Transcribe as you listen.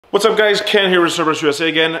What's up guys, Ken here with Cerberus USA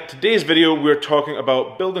again. Today's video we're talking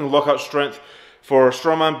about building lockout strength for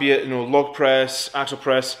strongman, be it log press, axle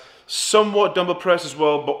press, somewhat dumbbell press as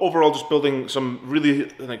well, but overall just building some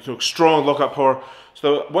really strong lockout power.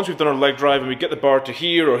 So that once we've done our leg drive and we get the bar to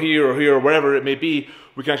here or here or here or wherever it may be,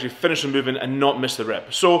 we can actually finish the movement and not miss the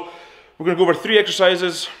rep. So we're going to go over 3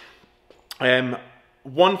 exercises.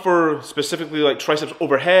 One for specifically like triceps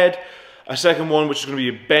overhead, a second one which is going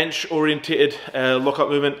to be a bench orientated lockout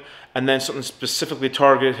movement, and then something specifically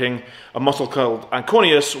targeting a muscle called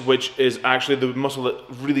anconeus, which is actually the muscle that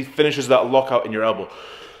really finishes that lockout in your elbow.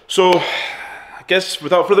 So I guess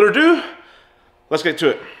without further ado, let's get to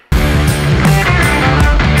it.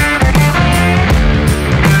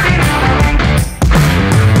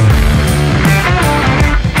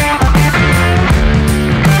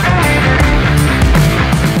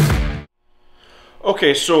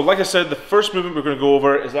 Okay, so like I said, the first movement we're going to go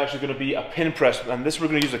over is actually going to be a pin press, and this we're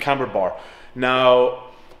going to use a cambered bar. Now,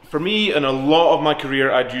 for me, in a lot of my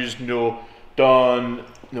career, I'd used, done,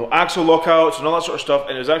 axle lockouts and all that sort of stuff,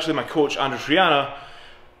 and it was actually my coach, Andrew Triana,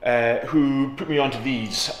 who put me onto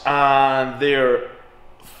these, and they're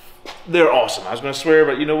awesome. I was going to swear,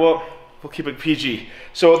 but you know what? We'll keep it PG.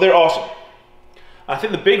 So they're awesome. I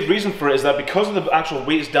think the big reason for it is that because of the actual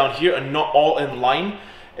weights down here and not all in line,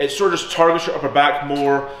 it sort of just targets your upper back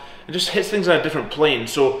more and just hits things on a different plane.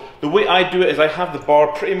 So the way I do it is I have the bar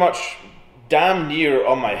pretty much damn near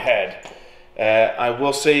on my head. I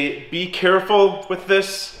will say be careful with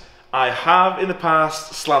this. I have in the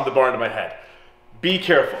past slammed the bar into my head. Be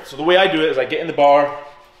careful. So the way I do it is I get in the bar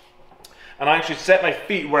and I actually set my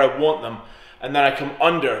feet where I want them, and then I come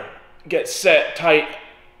under, get set tight,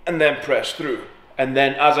 and then press through. And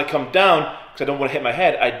then as I come down, because I don't want to hit my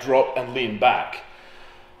head, I drop and lean back.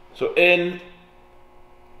 So in,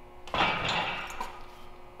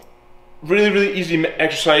 really easy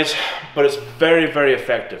exercise, but it's very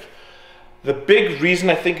effective. The big reason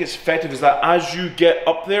I think it's effective is that as you get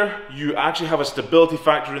up there, you actually have a stability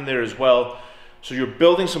factor in there as well. So you're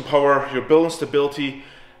building some power, you're building stability,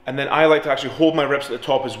 and then I like to actually hold my reps at the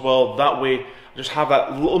top as well. That way, I just have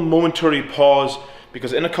that little momentary pause,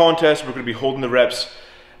 because in a contest, we're going to be holding the reps.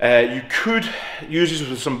 You could use these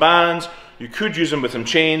with some bands, you could use them with some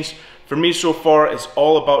chains. For me so far, it's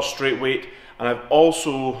all about straight weight. And I've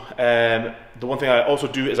also, the one thing I also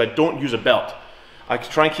do is I don't use a belt. I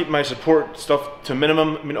try and keep my support stuff to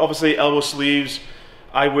minimum. I mean, obviously elbow sleeves,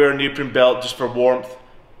 I wear a neoprene belt just for warmth,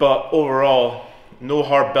 but overall, no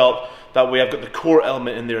hard belt. That way I've got the core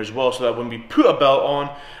element in there as well, so that when we put a belt on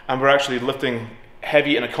and we're actually lifting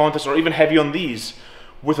heavy in a contest or even heavy on these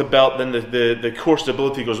with a belt, then the core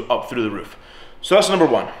stability goes up through the roof. So that's number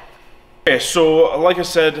 1. Okay, so like I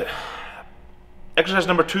said, exercise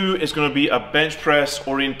number 2 is going to be a bench press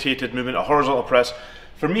orientated movement, a horizontal press.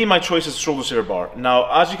 For me, my choice is shoulder saver bar. Now,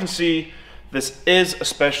 as you can see, this is a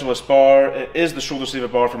specialist bar. It is the shoulder saver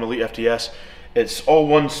bar from Elite FTS. It's all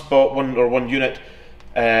one spot, one unit.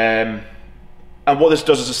 And what this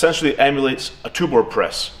does is essentially emulates a 2-board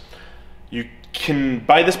press. You can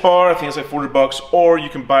buy this bar, I think it's like 400 bucks, or you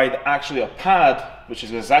can buy actually a pad, which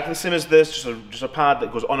is exactly the same as this, just a pad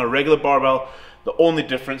that goes on a regular barbell. The only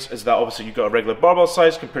difference is that obviously you've got a regular barbell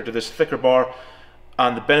size compared to this thicker bar,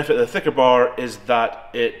 and the benefit of the thicker bar is that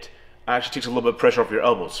it actually takes a little bit of pressure off your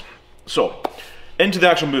elbows. So, into the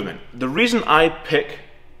actual movement. The reason I pick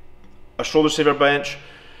a shoulder saver bench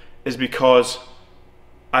is because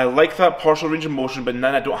I like that partial range of motion, but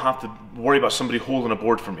then I don't have to worry about somebody holding a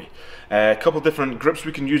board for me. A couple different grips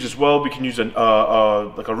we can use as well. We can use like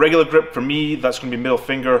a regular grip. For me, that's going to be middle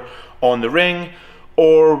finger on the ring,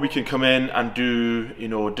 or we can come in and do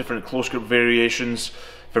different close grip variations.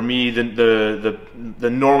 For me, the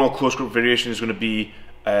normal close grip variation is going to be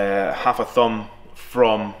half a thumb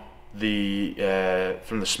from the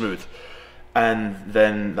smooth, and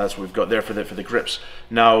then that's what we've got there for the grips.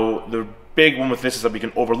 Now the big one with this is that we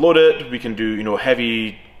can overload it. We can do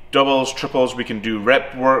heavy doubles, triples. We can do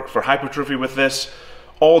rep work for hypertrophy with this.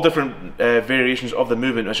 All different variations of the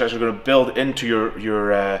movement, which is actually going to build into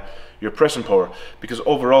your pressing power. Because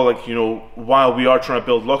overall, while we are trying to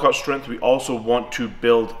build lockout strength, we also want to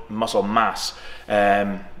build muscle mass.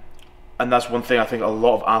 And that's one thing I think a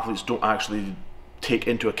lot of athletes don't actually take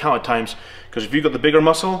into account at times. Because if you've got the bigger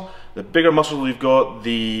muscle you've got,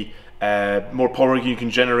 the more power you can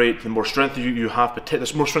generate, the more strength you have,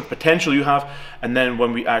 the more strength potential you have. And then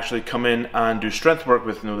when we actually come in and do strength work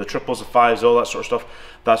with the triples, the fives, all that sort of stuff,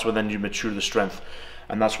 that's when then you mature the strength.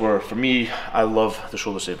 And that's where, for me, I love the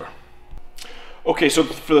shoulder saver. Okay, so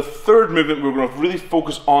for the third movement, we're going to really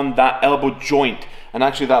focus on that elbow joint, and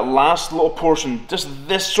actually that last little portion, just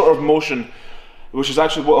this sort of motion which is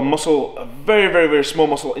actually what a muscle, a very small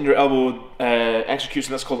muscle in your elbow executes,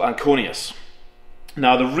 and that's called anconeus.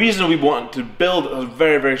 Now the reason we want to build a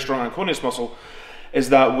very strong anconeus muscle is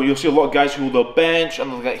that you'll see a lot of guys who will bench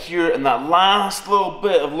and they'll get here, and that last little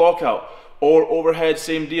bit of lockout or overhead,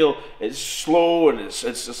 same deal. It's slow and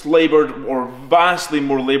it's labored, or vastly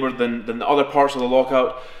more labored than the other parts of the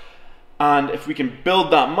lockout. And if we can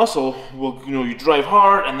build that muscle, well, you drive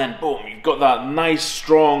hard and then boom, you've got that nice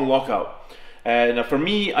strong lockout. Now for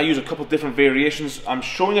me, I use a couple different variations. I'm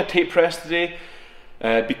showing a Tate press today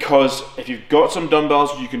because if you've got some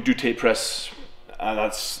dumbbells, you can do Tate press.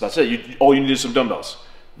 That's it. All you need is some dumbbells.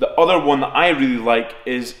 The other one that I really like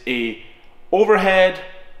is a overhead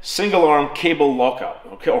single arm cable lockout,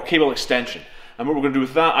 okay, or cable extension. And what we're going to do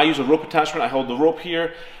with that, I use a rope attachment. I hold the rope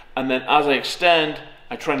here, and then as I extend,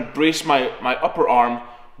 I try and brace my upper arm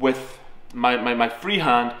with my free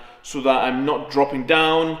hand so that I'm not dropping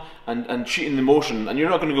down and cheating the motion. And you're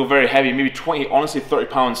not going to go very heavy, maybe 20, honestly 30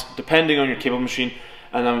 pounds, depending on your cable machine.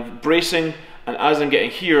 And I'm bracing, and as I'm getting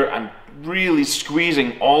here, I'm really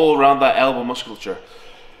squeezing all around that elbow musculature.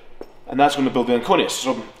 And that's going to build the anconeus.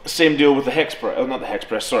 So same deal with the hex press, not the hex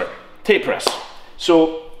press, sorry, Tate press.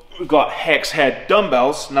 So we've got hex head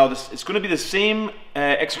dumbbells. Now it's going to be the same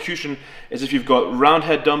execution as if you've got round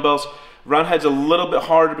head dumbbells. Round head's a little bit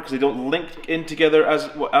harder because they don't link in together as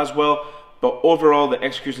well, but overall the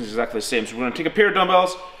execution is exactly the same. So we're going to take a pair of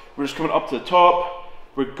dumbbells, we're just coming up to the top,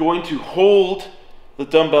 we're going to hold the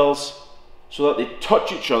dumbbells so that they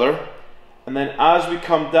touch each other, and then as we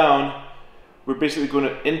come down, we're basically going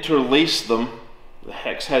to interlace them. The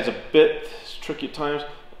hex head's a bit tricky at times,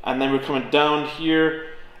 and then we're coming down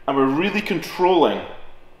here, and we're really controlling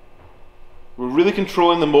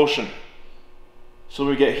the motion. So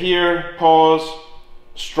we get here, pause,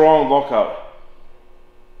 strong lockout.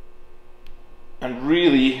 And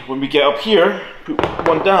really, when we get up here, put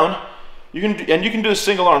one down, you can do the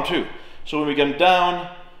single arm too. So when we get down,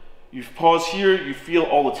 you pause here, you feel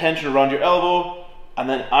all the tension around your elbow, and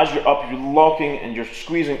then as you're up, you're locking and you're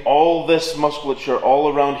squeezing all this musculature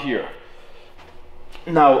all around here.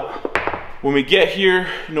 Now, when we get here,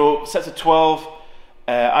 sets of 12,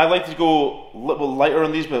 I like to go a little lighter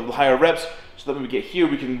on these, but higher reps, so that when we get here,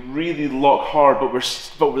 we can really lock hard.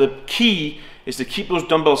 But the key is to keep those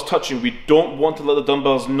dumbbells touching. We don't want to let the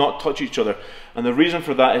dumbbells not touch each other. And the reason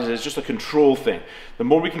for that is it's just a control thing. The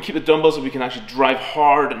more we can keep the dumbbells, and we can actually drive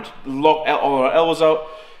hard and lock all our elbows out,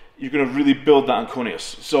 you're going to really build that anconeus.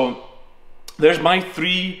 So there's my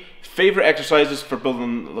 3 favorite exercises for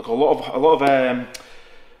building like a lot of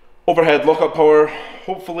overhead lockout power.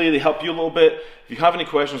 Hopefully they help you a little bit. If you have any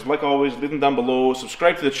questions, like always, leave them down below.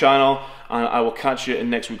 Subscribe to the channel, and I will catch you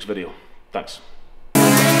in next week's video. Thanks.